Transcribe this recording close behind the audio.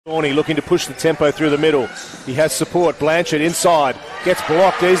Thorny looking to push the tempo through the middle. He has support. Blanchard inside. Gets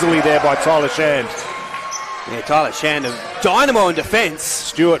blocked easily there by Tyler Shand. Yeah, Tyler Shand, a dynamo in defence.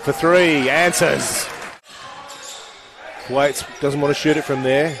 Stewart for three. Answers. Waits doesn't want to shoot it from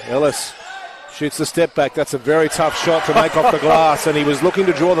there. Ellis shoots the step back. That's a very tough shot to make off the glass, and he was looking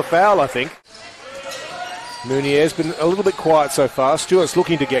to draw the foul, I think. Mounier's been a little bit quiet so far. Stewart's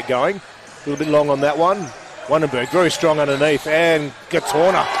looking to get going. A little bit long on that one. Wannenberg very strong underneath, and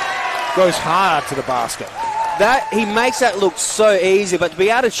Gatorna goes hard to the basket. That he makes that look so easy, but to be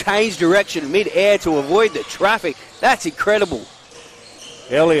able to change direction mid-air to avoid the traffic, that's incredible.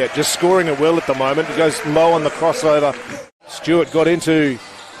 Elliott just scoring it well at the moment. He goes low on the crossover. Stewart got into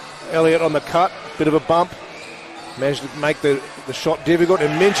Elliott on the cut, bit of a bump. Managed to make the shot difficult,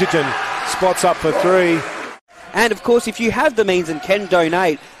 and Mincherton spots up for three. And of course, if you have the means and can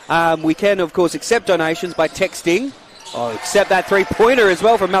donate, we can of course accept donations by texting. Oh, accept that three-pointer as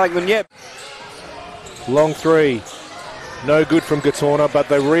well from Malik Munyep. Long three. No good from Gatorna, but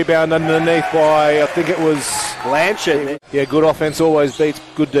they rebound underneath by, I think it was Blanchard. Yeah, good offense always beats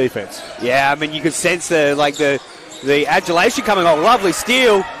good defense. Yeah, I mean, you could sense the adulation coming on. Lovely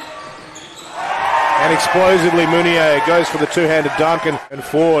steal. And explosively, Mounier goes for the two-handed dunk and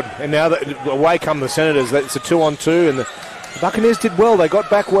forward. And now away come the Senators. It's a 2-on-2, and the Buccaneers did well. They got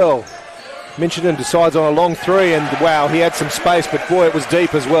back well. Mincherton decides on a long three, and wow, he had some space, but boy, it was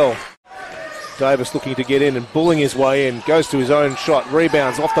deep as well. Davis looking to get in and bullying his way in. Goes to his own shot.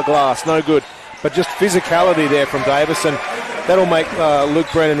 Rebounds off the glass. No good. But just physicality there from Davis, and that'll make Luke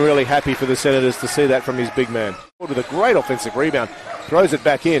Brennan really happy for the Senators to see that from his big man. With a great offensive rebound. Throws it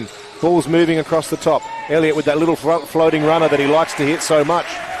back in. Ball's moving across the top. Elliott with that little floating runner that he likes to hit so much.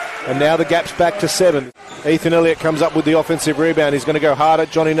 And now the gap's back to 7. Ethan Elliott comes up with the offensive rebound. He's going to go hard at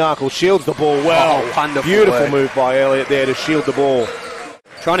Johnny Narkle. Shields the ball well. Oh, wonderful Beautiful work. move by Elliott there to shield the ball.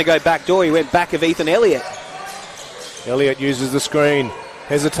 Trying to go back door. He went back of Ethan Elliott. Elliott uses the screen.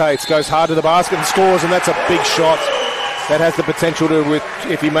 Hesitates. Goes hard to the basket and scores. And that's a big shot. That has the potential to,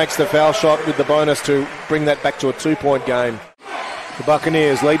 if he makes the foul shot with the bonus, to bring that back to a 2-point game. The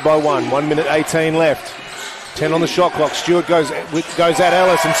Buccaneers lead by 1. 1 minute 18 left. 10 on the shot clock. Stewart goes at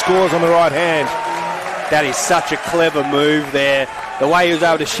Ellis and scores on the right hand. That is such a clever move there. The way he was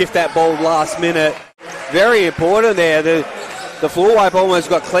able to shift that ball last minute. Very important there. The floor wipe almost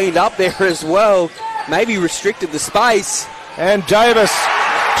got cleaned up there as well. Maybe restricted the space. And Davis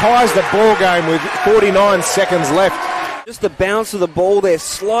ties the ball game with 49 seconds left. Just the bounce of the ball there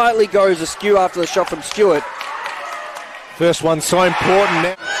slightly goes askew after the shot from Stewart. First one so important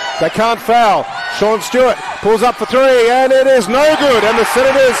now. They can't foul. Sean Stewart pulls up for three, and it is no good. And the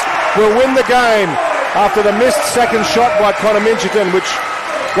Senators will win the game after the missed second shot by Connor Mincherton, which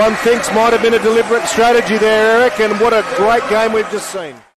one thinks might have been a deliberate strategy there, Eric. And what a great game we've just seen.